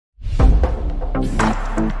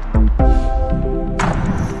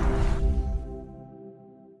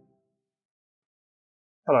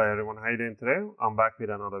Hello everyone, how are you doing today? I'm back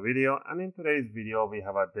with another video, and in today's video we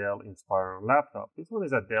have a Dell Inspiron laptop. This one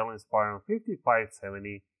is a Dell Inspiron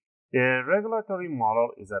 5570. The regulatory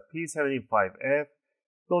model is a P75f.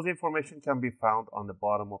 Those information can be found on the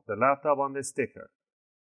bottom of the laptop on the sticker.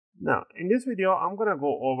 Now, in this video, I'm going to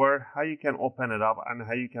go over how you can open it up and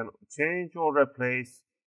how you can change or replace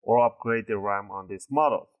or upgrade the RAM on this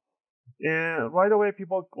model. And right away,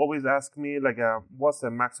 people always ask me, what's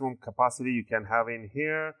the maximum capacity you can have in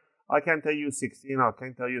here? I can tell you 16, I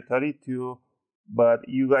can tell you 32, but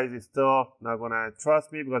you guys is still not gonna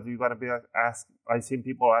trust me because you're gonna be asked. I seen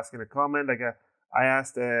people asking a comment, I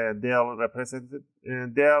asked Dell representative,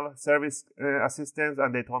 Dell service assistants,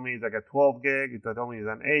 and they told me it's like a 12 gig. They told me it's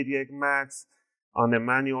an 8 gig max. On the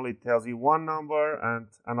manual, it tells you one number and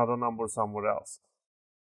another number somewhere else.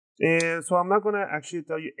 And so I'm not going to actually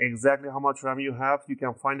tell you exactly how much RAM you have. You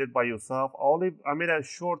can find it by yourself. I made a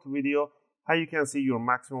short video how you can see your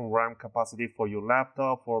maximum RAM capacity for your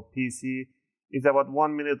laptop or PC. It's about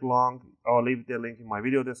 1 minute long. I'll leave the link in my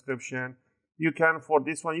video description. You can, for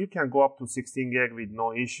this one, you can go up to 16 gig with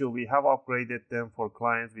no issue. We have upgraded them for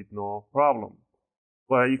clients with no problem.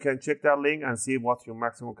 But you can check that link and see what's your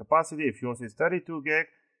maximum capacity. If yours is 32 gig,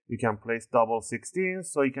 you can place double 16,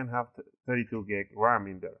 so you can have 32 gig RAM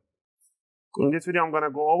in there. In this video, I'm going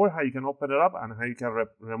to go over how you can open it up and how you can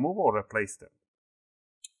remove or replace them.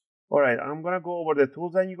 Alright, I'm going to go over the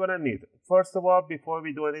tools that you're going to need. First of all, before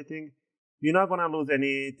we do anything, you're not going to lose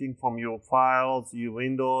anything from your files, your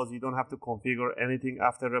windows. You don't have to configure anything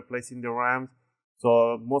after replacing the RAMs.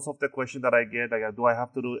 So most of the questions that I get, do I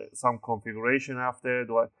have to do some configuration after?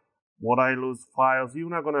 Would I lose files? You're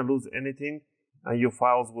not going to lose anything, and your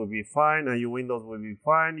files will be fine, and your windows will be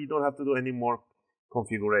fine. You don't have to do any more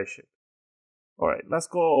configuration. Alright, let's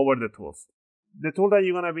go over the tools. The tool that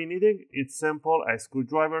you're going to be needing, it's simple, a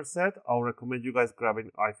screwdriver set. I'll recommend you guys grabbing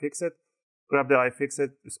UFIXTEK. Grab the UFIXTEK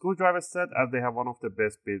screwdriver set, as they have one of the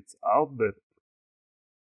best builds out there.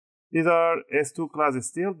 These are S2 class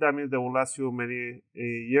steel. That means they will last you many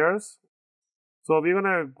years. So we're going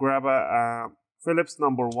to grab a Phillips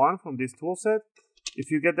number 1 from this tool set. If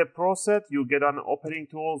you get the Pro set, you get an opening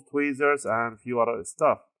tools, tweezers, and a few other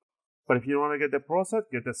stuff. But if you want to get the Pro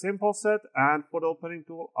set, get the simple set. And for the opening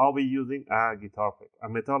tool, I'll be using a guitar pick, a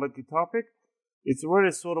metallic guitar pick. It's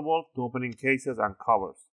very suitable to opening cases and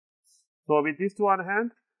covers. So with these two on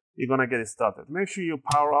hand, you're going to get started. Make sure you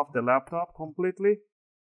power off the laptop completely.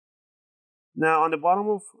 Now on the bottom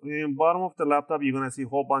of the laptop, you're going to see a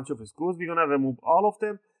whole bunch of screws. We're going to remove all of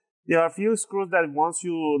them. There are a few screws that once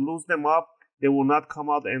you lose them up, they will not come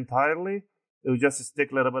out entirely. It will just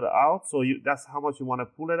stick a little bit out. So that's how much you want to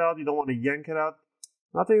pull it out. You don't want to yank it out.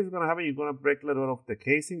 Nothing is going to happen. You're going to break a little bit of the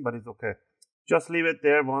casing, but it's okay. Just leave it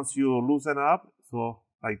there once you loosen up. So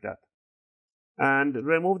like that. And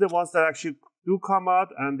remove the ones that actually do come out,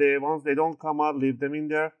 and the ones they don't come out, leave them in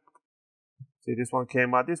there. See, this one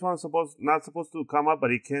came out. This one's not supposed to come out,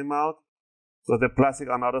 but it came out. So the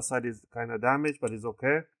plastic on the other side is kind of damaged, but it's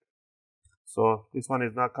okay. So this one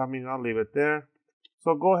is not coming out. Leave it there.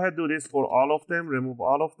 So go ahead, do this for all of them. Remove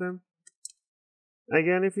all of them.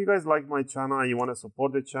 Again, if you guys like my channel and you want to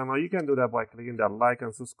support the channel, you can do that by clicking that like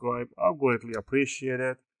and subscribe. I'll greatly appreciate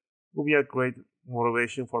it. It will be a great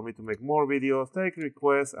motivation for me to make more videos, take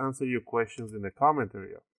requests, answer your questions in the comment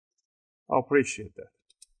area. I appreciate that.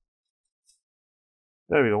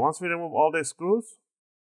 There we go. Once we remove all the screws,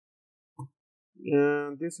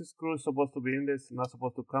 and this screw is supposed to be in this, not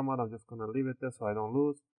supposed to come out. I'm just going to leave it there so I don't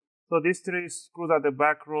lose. So these 3 screws at the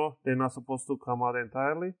back row, they're not supposed to come out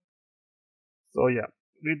entirely. So yeah,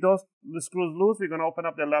 with the screws loose, we're going to open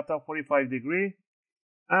up the laptop 45 degrees.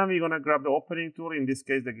 And we're going to grab the opening tool, in this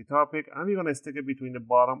case the guitar pick, and we're going to stick it between the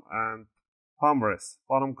bottom and palm rest,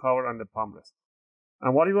 bottom cover and the palm rest.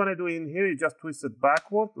 And what you want to do in here is just twist it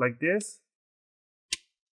backward like this.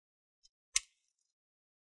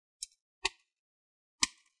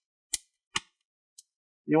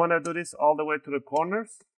 You want to do this all the way to the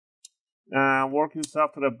corners. And work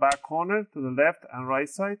yourself to the back corner, to the left and right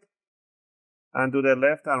side. And do the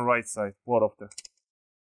left and right side, both of them.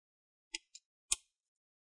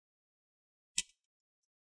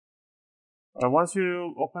 Once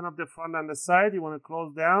you open up the front and the side, you want to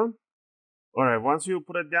close down. Alright, once you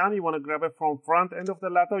put it down, you want to grab it from front end of the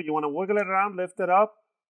laptop. You want to wiggle it around, lift it up,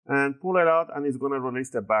 and pull it out, and it's going to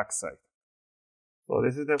release the back side. So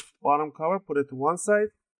this is the bottom cover. Put it to one side.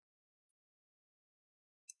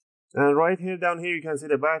 And right here, down here, you can see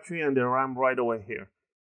the battery and the RAM right away here.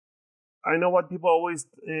 I know what people always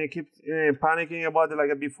keep panicking about,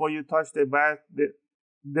 before you touch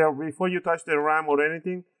before you touch the RAM or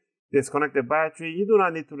anything, disconnect the battery. You do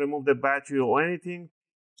not need to remove the battery or anything.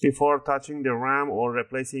 before touching the RAM or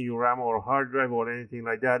replacing your RAM or hard drive or anything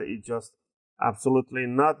like that. It's just absolutely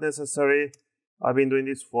not necessary. I've been doing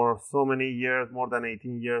this for so many years, more than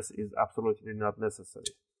 18 years. Is absolutely not necessary.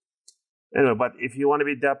 Anyway, but if you want to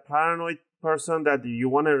be that paranoid person that you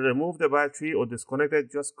want to remove the battery or disconnect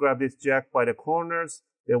it, just grab this jack by the corners,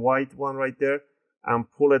 the white one right there, and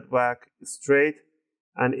pull it back straight,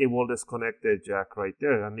 and it will disconnect the jack right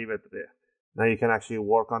there and leave it there. Now you can actually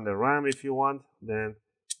work on the RAM if you want, then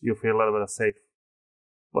you feel a little bit safe.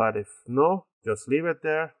 But if no, just leave it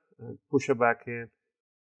there and push it back in,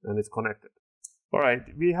 and it's connected. All right,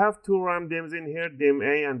 we have two RAM DIMMs in here, DIMM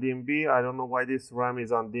A and DIMM B. I don't know why this RAM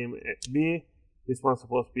is on DIMM B. This one's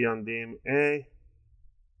supposed to be on DIMM A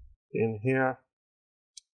in here.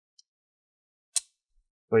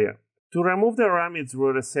 So yeah, to remove the RAM, it's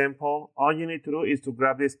really simple. All you need to do is to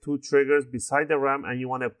grab these two triggers beside the RAM, and you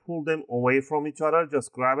want to pull them away from each other.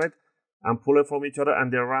 Just grab it and pull it from each other,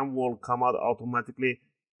 and the RAM will come out automatically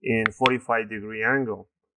in 45-degree angle.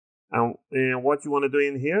 And what you want to do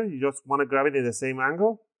in here, you just want to grab it in the same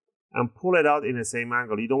angle and pull it out in the same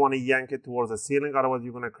angle. You don't want to yank it towards the ceiling, otherwise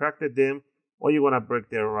you're going to crack the DIMM or you're going to break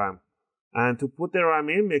the RAM. And to put the RAM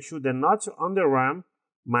in, make sure the notch on the RAM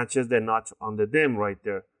matches the notch on the DIMM right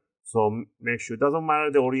there. So make sure, it doesn't matter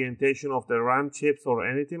the orientation of the RAM chips or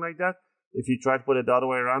anything like that. If you try to put it the other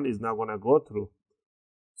way around, it's not going to go through.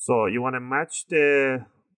 So you want to match the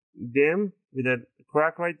DIMM with a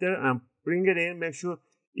crack right there and bring it in. Make sure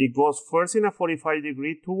it goes first in a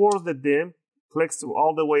 45-degree towards the DIMM, clicks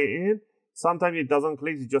all the way in. Sometimes it doesn't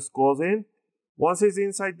click, it just goes in. Once it's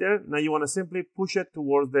inside there, now you want to simply push it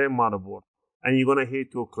towards the motherboard, and you're going to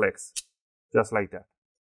hit 2 clicks, just like that.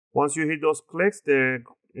 Once you hit those clicks, the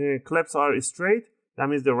clips are straight. That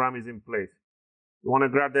means the RAM is in place. You want to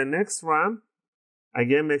grab the next RAM.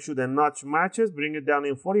 Again, make sure the notch matches. Bring it down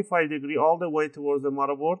in 45-degree all the way towards the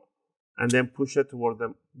motherboard, and then push it towards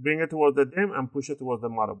the, bring it towards the DIMM and push it towards the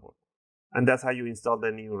motherboard. And that's how you install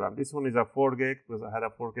the new RAM. This one is a 4 gig because I had a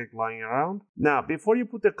 4 gig lying around. Now, before you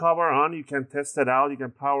put the cover on, you can test it out. You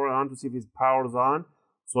can power it on to see if it powers on.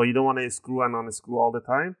 So you don't want to screw and unscrew all the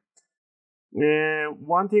time.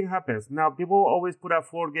 One thing happens. Now, people always put a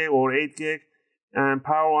 4 gig or 8 gig and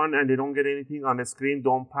power on and they don't get anything on the screen.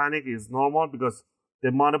 Don't panic. It's normal because the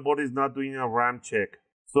motherboard is not doing a RAM check.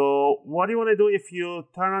 So what you want to do, if you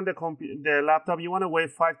turn on the laptop, you want to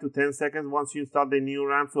wait 5 to 10 seconds once you install the new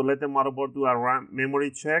RAM. So let the motherboard do a RAM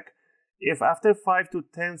memory check. If after 5 to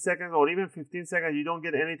 10 seconds or even 15 seconds, you don't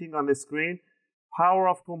get anything on the screen, power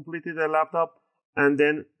off completely the laptop and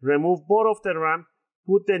then remove both of the RAM.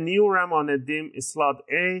 Put the new RAM on the DIMM slot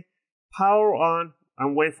A, power on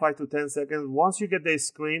and wait 5 to 10 seconds. Once you get the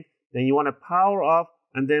screen, then you want to power off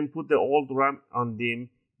and then put the old RAM on DIMM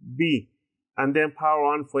B. And then power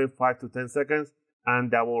on for 5 to 10 seconds,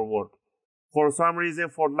 and that will work. For some reason,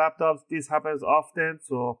 for laptops, this happens often.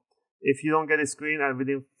 So if you don't get a screen and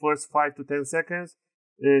within first 5 to 10 seconds,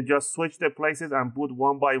 just switch the places and put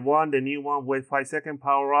one by one. The new one, wait 5 seconds,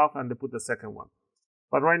 power off, and then put the second one.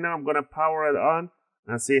 But right now, I'm going to power it on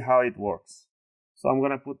and see how it works. So I'm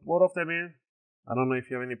going to put both of them in. I don't know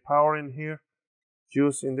if you have any power in here,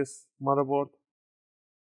 juice in this motherboard.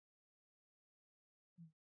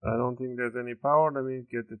 I don't think there's any power. Let me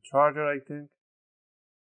get the charger, I think.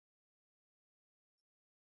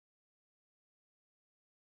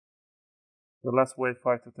 So let's wait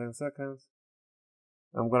 5 to 10 seconds.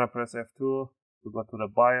 I'm going to press F2 to go to the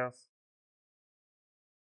BIOS.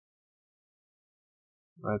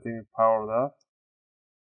 I think it powered up.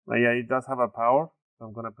 But yeah, it does have a power. So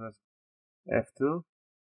I'm going to press F2.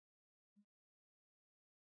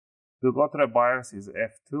 To go to the BIOS is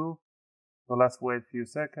F2. So let's wait a few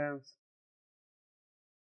seconds.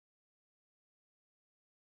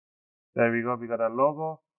 There we go, we got a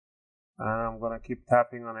logo. And I'm gonna keep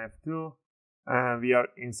tapping on F2. And we are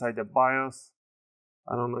inside the BIOS.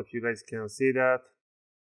 I don't know if you guys can see that,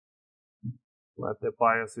 but the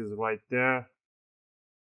BIOS is right there.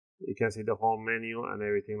 You can see the home menu and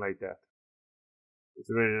everything like that. It's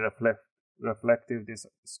really reflective, this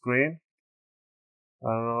screen. I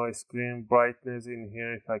don't know, screen brightness in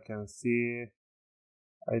here if I can see.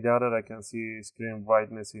 I doubt it, I can see screen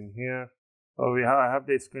brightness in here. So I have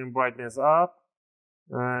the screen brightness up.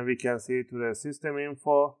 And we can see to the system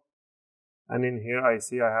info. And in here I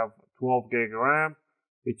see I have 12 gig RAM,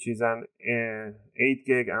 which is an 8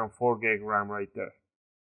 gig and 4 gig RAM right there.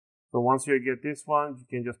 So once you get this one, you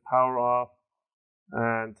can just power off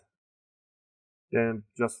and then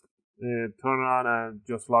just turn on and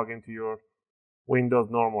just log into your Windows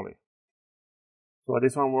normally. So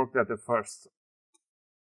this one worked at the first.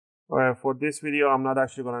 For this video, I'm not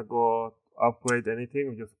actually gonna go upgrade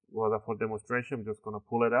anything. Just for demonstration, I'm just gonna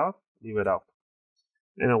pull it out, leave it out.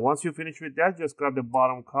 And then once you finish with that, just grab the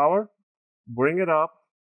bottom cover, bring it up,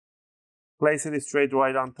 place it straight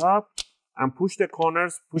right on top, and push the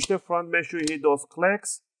corners, push the front, make sure you hit those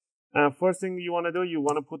clicks. And first thing you want to do, you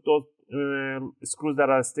want to put those screws that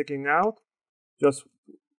are sticking out, just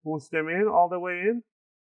push them in all the way in.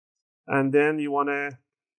 And then you want to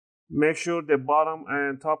make sure the bottom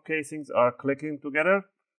and top casings are clicking together.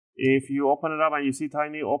 If you open it up and you see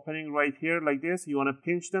tiny opening right here like this, you want to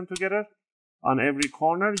pinch them together on every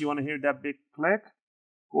corner. You want to hear that big click.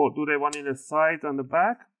 Go do the one in the side and the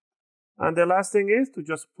back. And the last thing is to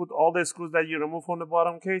just put all the screws that you remove from the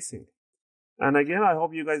bottom casing. And again, I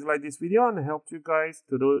hope you guys like this video and helped you guys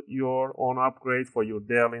to do your own upgrade for your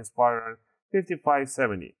Dell Inspiron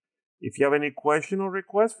 5570. If you have any question or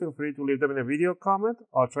request, feel free to leave them in a video comment.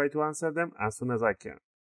 I'll try to answer them as soon as I can.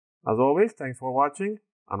 As always, thanks for watching,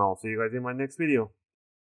 and I'll see you guys in my next video.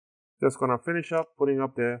 Just gonna finish up putting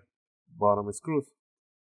up the bottom screws.